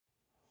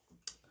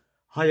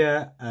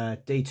Hiya,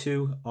 day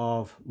 2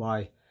 of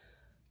my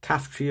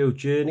Kaftrio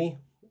journey.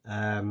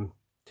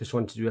 Just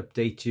wanted to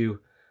update you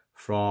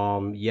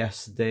from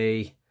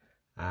yesterday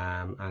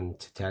and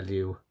to tell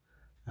you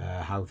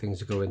how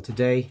things are going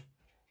today.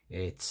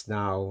 It's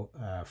now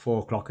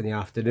 4 o'clock in the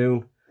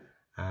afternoon,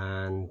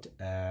 and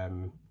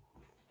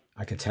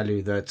I can tell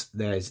you that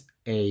there's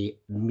a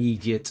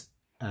immediate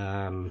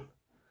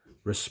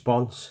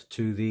response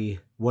to the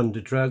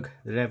wonder drug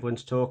that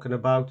everyone's talking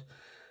about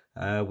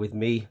with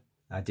me.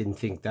 I didn't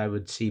think that I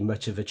would see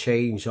much of a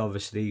change,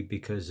 obviously,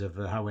 because of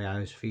how I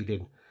was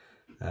feeling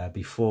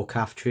before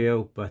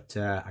Kaftrio, but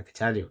I can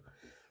tell you,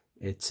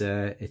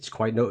 it's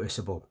quite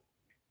noticeable.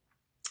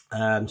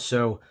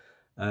 So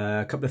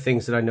a couple of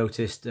things that I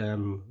noticed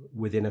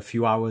within a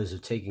few hours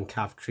of taking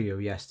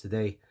Kaftrio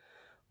yesterday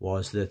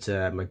was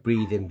that my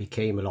breathing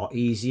became a lot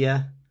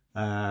easier.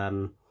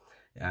 My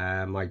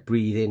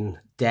breathing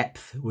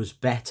depth was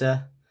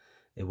better.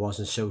 It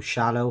wasn't so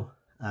shallow.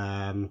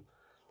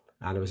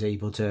 And I was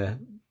able to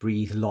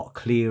breathe a lot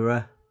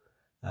clearer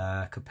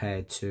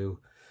compared to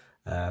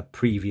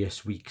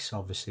previous weeks,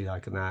 obviously,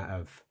 like that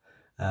of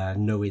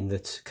knowing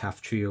that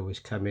Kaftrio was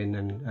coming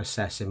and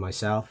assessing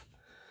myself.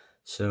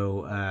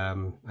 So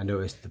I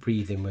noticed the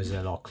breathing was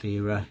a lot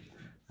clearer,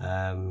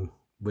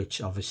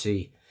 which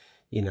obviously,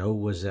 you know,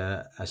 was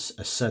a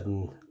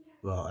sudden,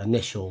 well,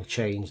 initial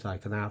change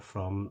like that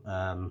from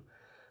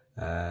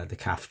the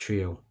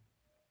Kaftrio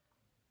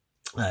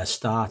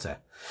starter.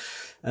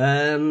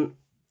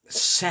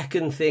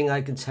 Second thing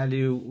I can tell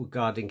you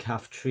regarding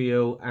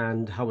Kaftrio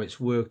and how it's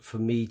worked for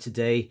me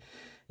today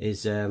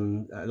is a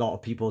lot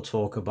of people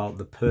talk about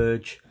the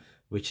purge,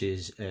 which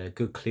is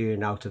good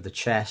clearing out of the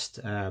chest,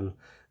 and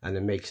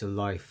it makes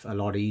life a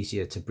lot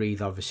easier to breathe,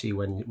 obviously,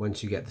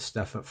 once you get the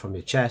stuff up from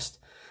your chest.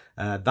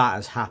 That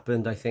has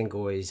happened, I think,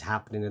 or is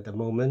happening at the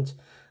moment.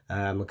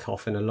 I'm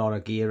coughing a lot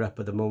of gear up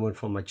at the moment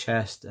from my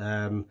chest,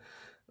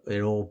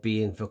 it all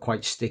being for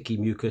quite sticky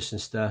mucus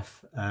and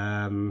stuff,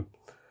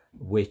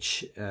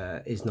 which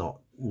is not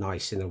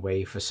nice in a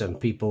way for some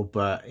people,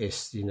 but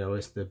it's, you know,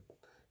 it's the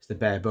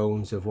bare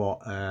bones of what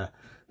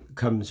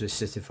comes with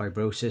cystic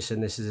fibrosis,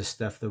 and this is the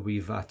stuff that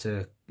we've had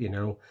to, you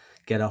know,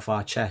 get off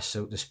our chest,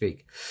 so to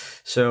speak.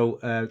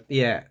 So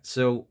yeah,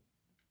 so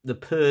the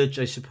purge,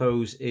 I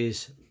suppose,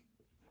 is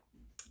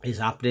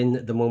happening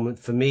at the moment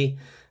for me.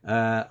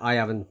 I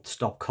haven't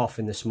stopped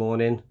coughing this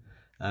morning,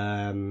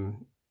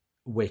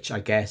 which I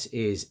guess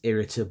is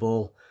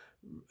irritable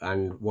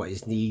and what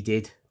is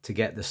needed to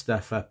get the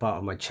stuff up out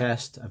of my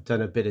chest. I've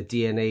done a bit of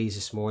DNAs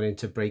this morning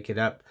to break it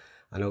up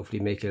and hopefully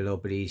make it a little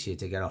bit easier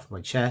to get off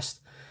my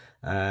chest.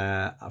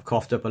 I've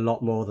coughed up a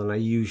lot more than I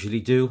usually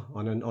do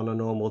on a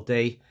normal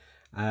day,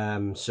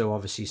 so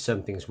obviously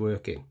something's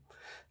working.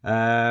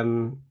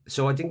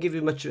 So I didn't give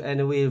you much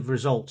anyway of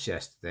results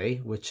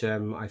yesterday, which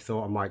I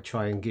thought I might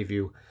try and give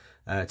you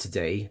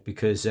today,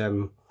 because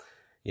you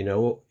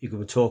know, you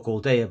can talk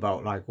all day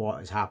about like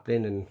what is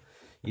happening and,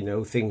 you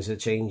know, things are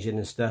changing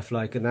and stuff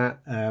like that,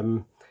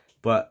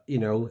 but you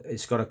know,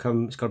 it's got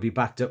to be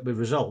backed up with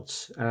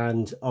results.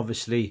 And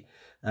obviously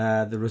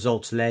the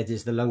results led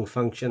is the lung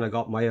function. I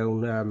got my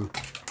own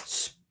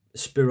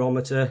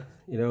spirometer,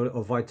 you know,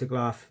 little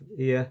Vitograph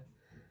here,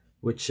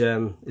 which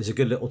is a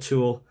good little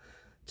tool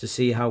to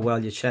see how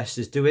well your chest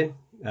is doing.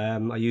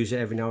 I use it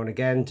every now and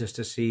again just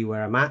to see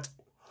where I'm at.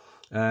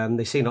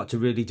 They say not to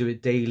really do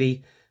it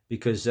daily,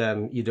 because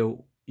you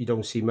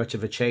don't see much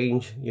of a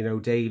change, you know,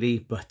 daily,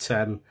 but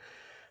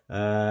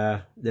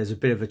there's a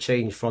bit of a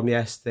change from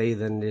yesterday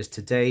than there's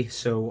today.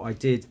 So I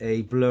did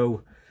a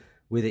blow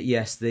with it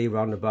yesterday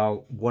around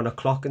about 1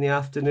 o'clock in the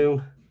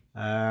afternoon,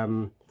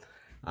 and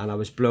I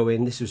was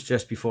blowing, this was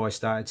just before I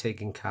started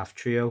taking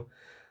Kaftrio,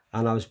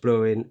 and I was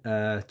blowing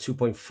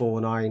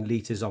 2.49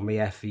 litres on my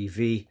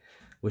FEV,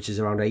 which is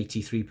around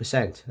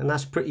 83%, and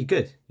that's pretty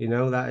good, you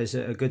know, that is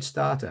a good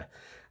starter.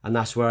 And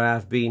that's where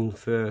I've been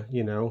for,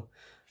 you know,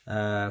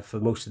 for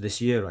most of this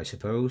year, I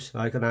suppose.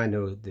 Like, and I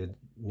know that,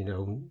 you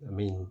know, I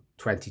mean,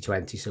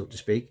 2020, so to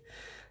speak.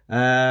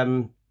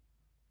 But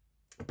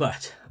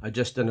I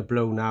just done a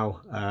blow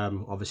now,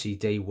 obviously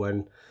day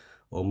 1,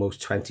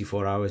 almost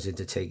 24 hours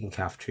into taking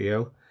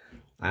Kaftrio,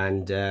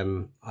 and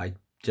I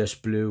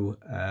just blew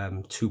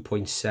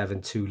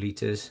 2.72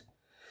 litres,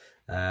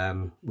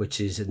 which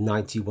is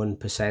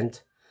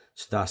 91%.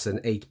 So that's an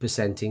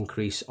 8%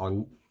 increase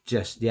on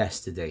just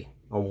yesterday,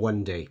 on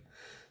one day.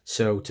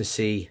 So to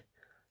see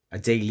a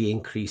daily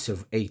increase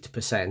of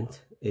 8%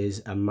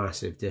 is a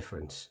massive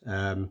difference,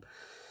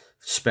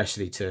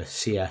 especially to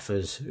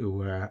CFers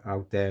who are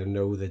out there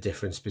know the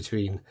difference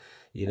between,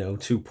 you know,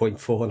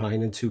 2.49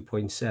 and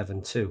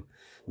 2.72.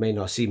 May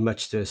not seem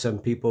much to some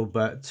people,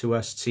 but to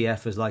us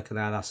CFers like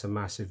that, that's a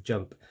massive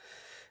jump,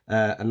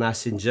 and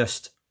that's in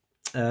just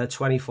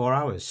 24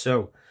 hours.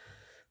 So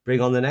bring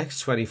on the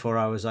next 24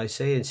 hours, I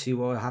say, and see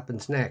what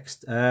happens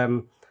next.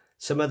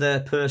 Some of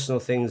the personal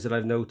things that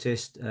I've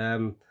noticed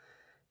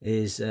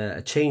is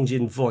a change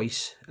in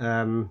voice.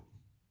 I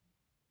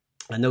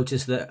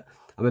noticed that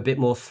I'm a bit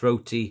more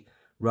throaty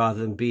rather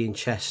than being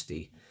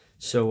chesty.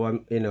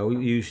 So you know,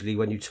 usually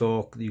when you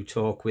talk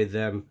with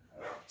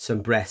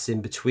some breaths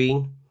in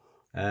between.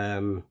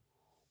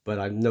 But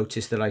I've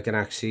noticed that I can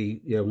actually,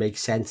 you know, make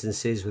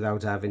sentences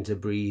without having to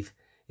breathe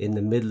in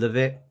the middle of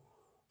it.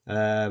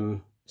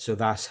 So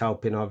that's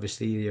helping,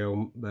 obviously.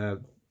 You know,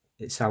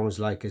 it sounds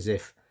like as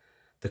if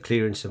the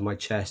clearance of my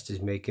chest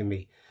is making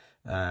me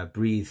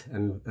breathe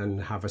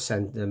and have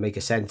make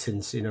a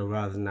sentence, you know,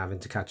 rather than having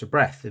to catch a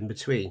breath in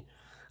between.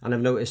 And I've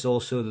noticed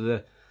also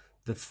that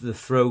the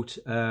throat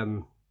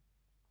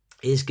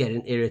is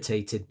getting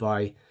irritated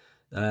by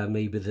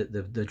maybe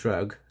the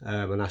drug,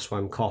 and that's why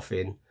I'm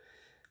coughing.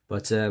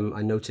 But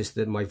I noticed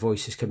that my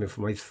voice is coming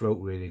from my throat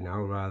really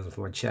now rather than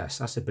from my chest.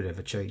 That's a bit of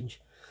a change.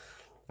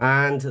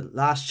 And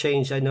last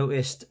change I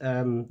noticed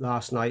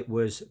last night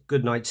was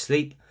good night's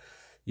sleep.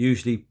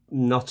 Usually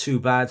not too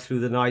bad through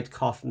the night,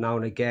 cough now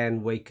and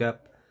again, wake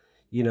up,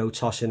 you know,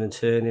 tossing and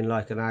turning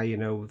like an eye, you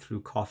know,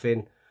 through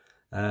coughing.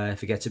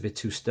 If it gets a bit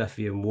too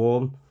stuffy and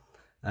warm.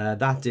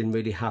 That didn't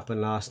really happen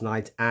last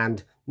night,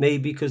 and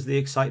maybe because the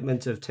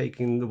excitement of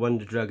taking the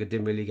wonder drug, I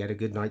didn't really get a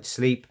good night's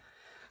sleep.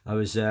 I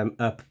was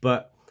up,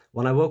 but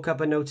when I woke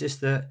up I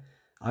noticed that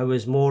I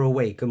was more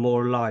awake and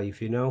more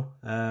alive, you know.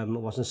 I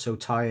wasn't so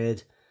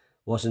tired,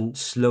 wasn't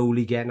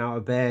slowly getting out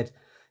of bed.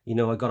 You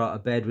know, I got out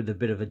of bed with a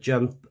bit of a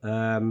jump,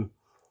 and,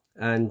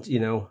 you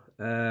know,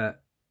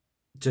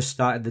 just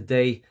started the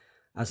day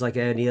as like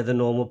any other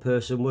normal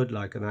person would,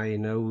 like, and I, you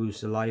know,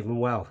 who's alive and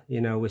well.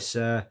 You know, it's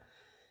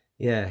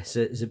yeah, it's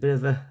a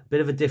bit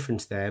of a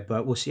difference there,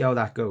 but we'll see how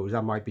that goes.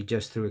 That might be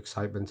just through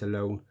excitement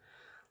alone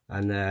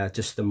and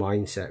just the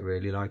mindset,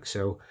 really, like.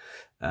 So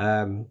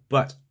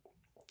but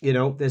you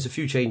know, there's a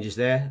few changes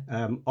there.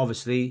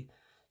 Obviously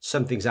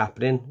something's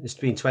happening. It's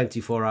been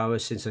 24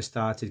 hours since I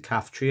started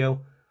Kaftrio,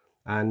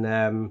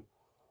 and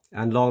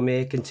long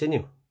may it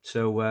continue.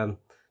 So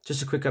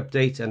just a quick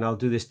update, and I'll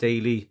do this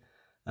daily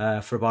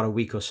for about a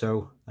week or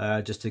so,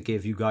 just to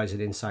give you guys an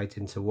insight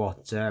into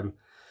what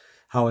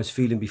how I was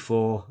feeling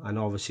before, and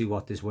obviously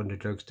what this wonder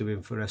drug's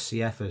doing for us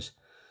CFers.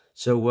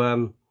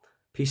 So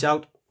peace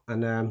out,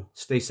 and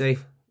stay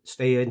safe,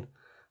 stay in,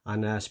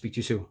 and speak to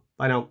you soon.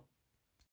 Bye now.